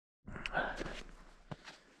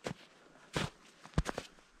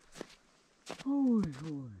Oi,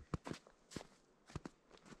 oi.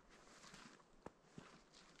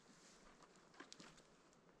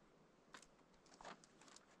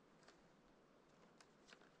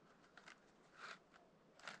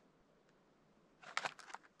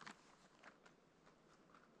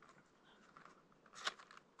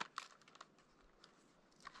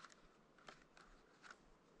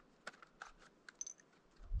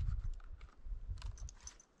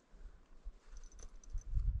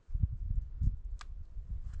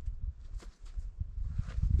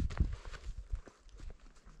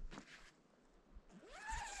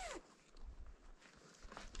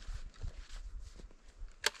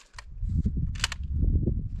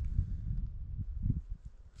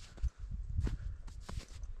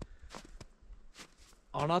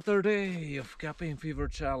 Another day of cabin fever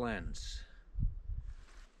challenge.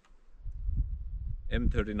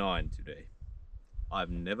 M39 today.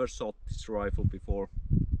 I've never shot this rifle before.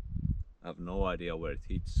 I have no idea where it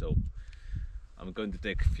hits, so I'm going to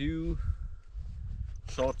take a few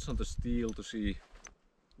shots on the steel to see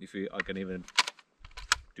if I can even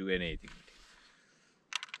do anything.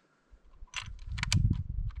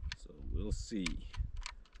 So we'll see.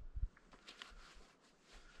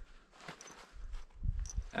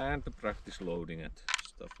 And the practice loading and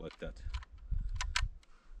stuff like that.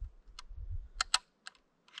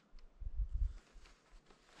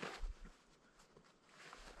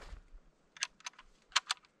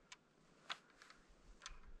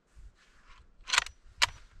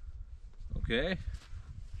 Okay,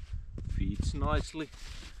 feeds nicely.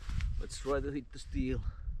 Let's try to hit the steel.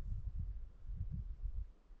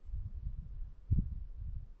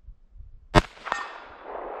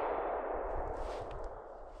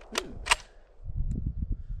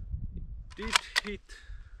 It did hit.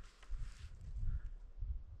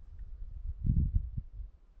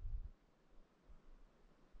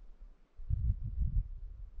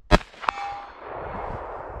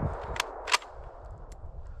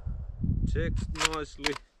 Checks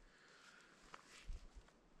nicely.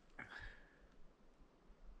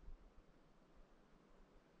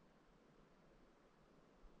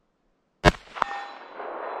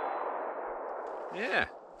 Yeah.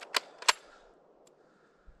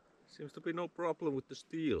 Seems to be no problem with the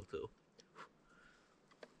steel though.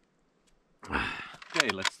 Okay,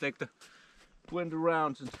 let's take the 20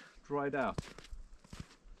 rounds and try it out.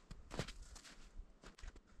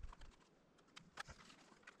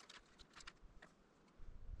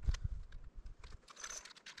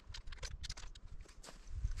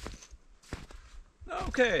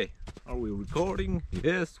 Okay, are we recording?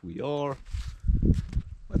 Yes, we are.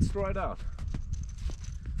 Let's try it out.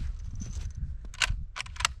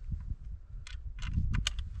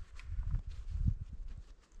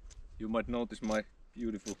 You might notice my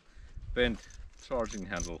beautiful bent charging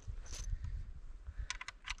handle.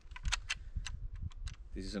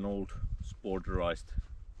 This is an old sporterized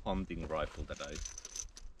hunting rifle that I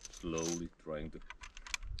slowly trying to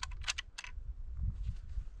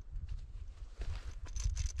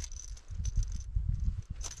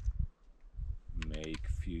make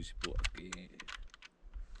fusible again.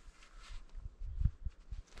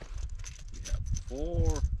 We have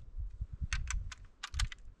 4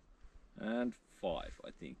 and 5, I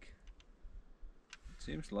think. It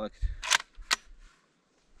seems like it.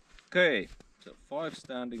 Okay, so 5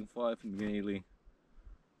 standing, 5 kneeling,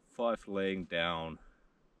 5 laying down,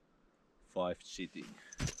 5 sitting.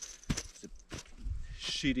 It's a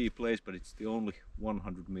shitty place, but it's the only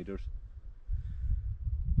 100 meters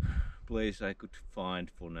place I could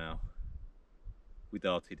find for now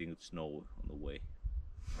without hitting snow on the way.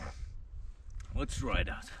 Let's try it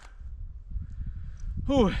out.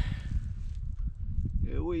 Whew.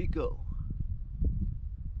 Here we go.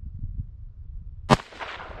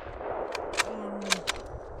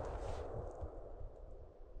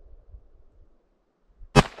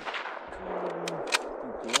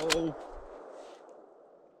 Too low.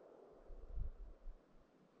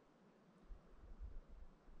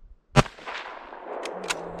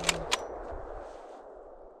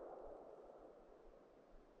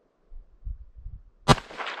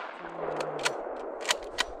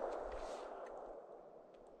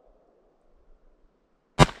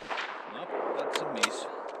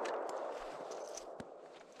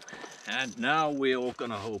 And now we're all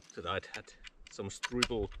gonna hope that I'd had some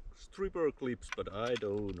stripper clips, but I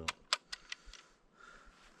don't know.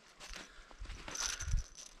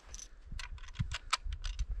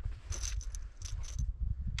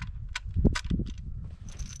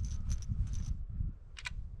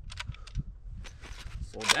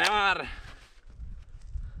 Sådär!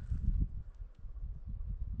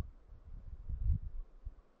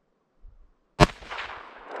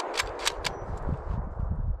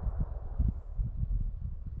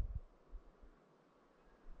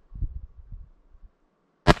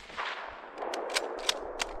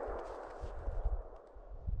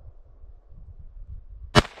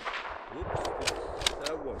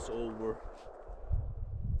 over.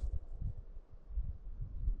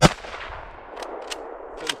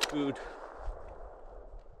 Felt good.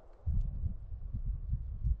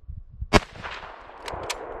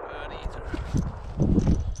 Bad either.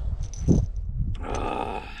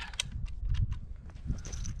 Ah.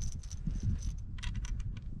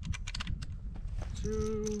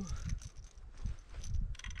 2,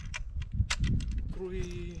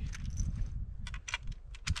 3,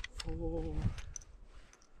 4,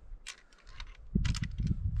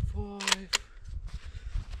 5.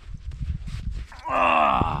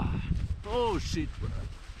 Ah! Oh shit, bro.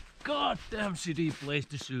 Goddamn shitty place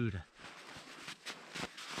to shoot at.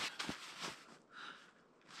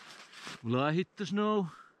 Will I hit the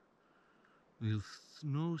snow? Will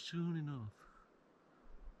snow soon enough?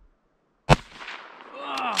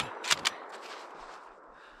 Ah!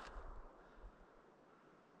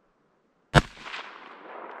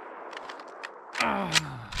 Ah!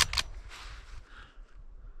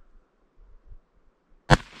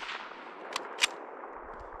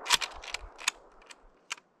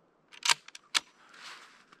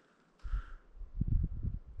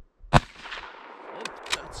 Oh,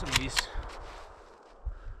 that's a miss.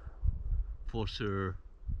 For sure.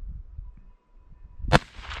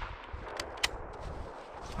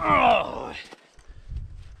 Oh.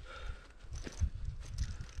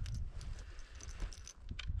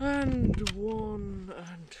 And 1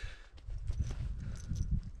 and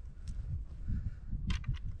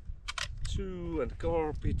 2 and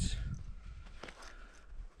carpet.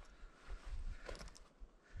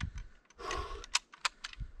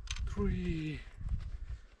 3.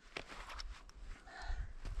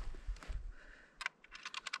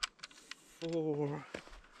 4.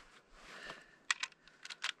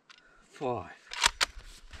 5.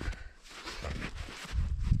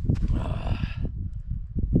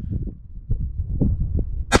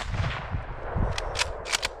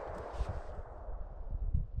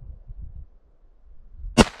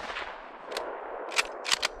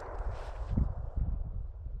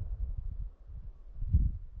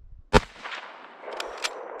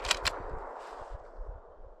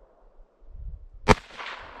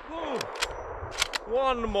 Whew.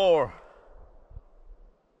 1 more.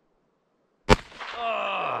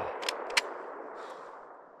 Ah.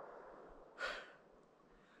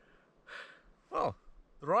 Well,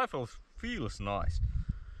 the rifle feels nice.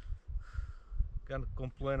 Can't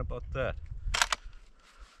complain about that.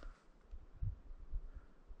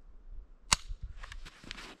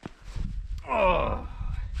 Oh.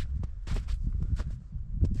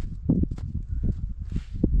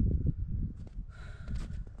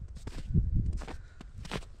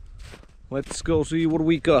 Let's go see what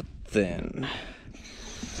we got then.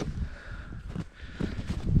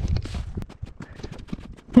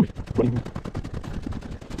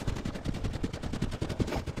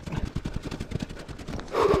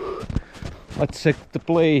 Let's check the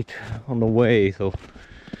blade on the way. So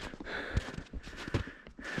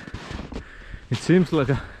it seems like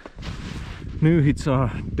new hits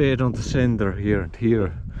are dead on the center here, and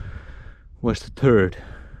here was the third.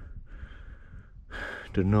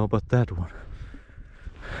 Don't know about that one.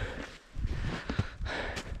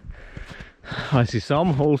 I see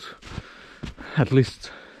some holes, at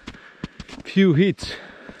least few hits.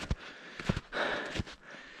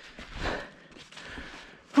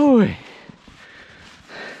 Oi.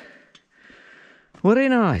 Very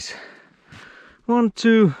nice. 1,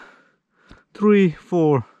 2, 3,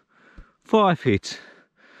 4, 5 hits.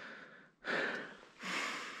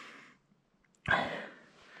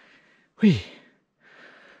 Whee.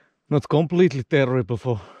 Not completely terrible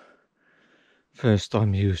for first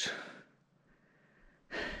time use.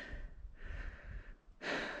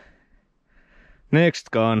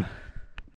 Next gun.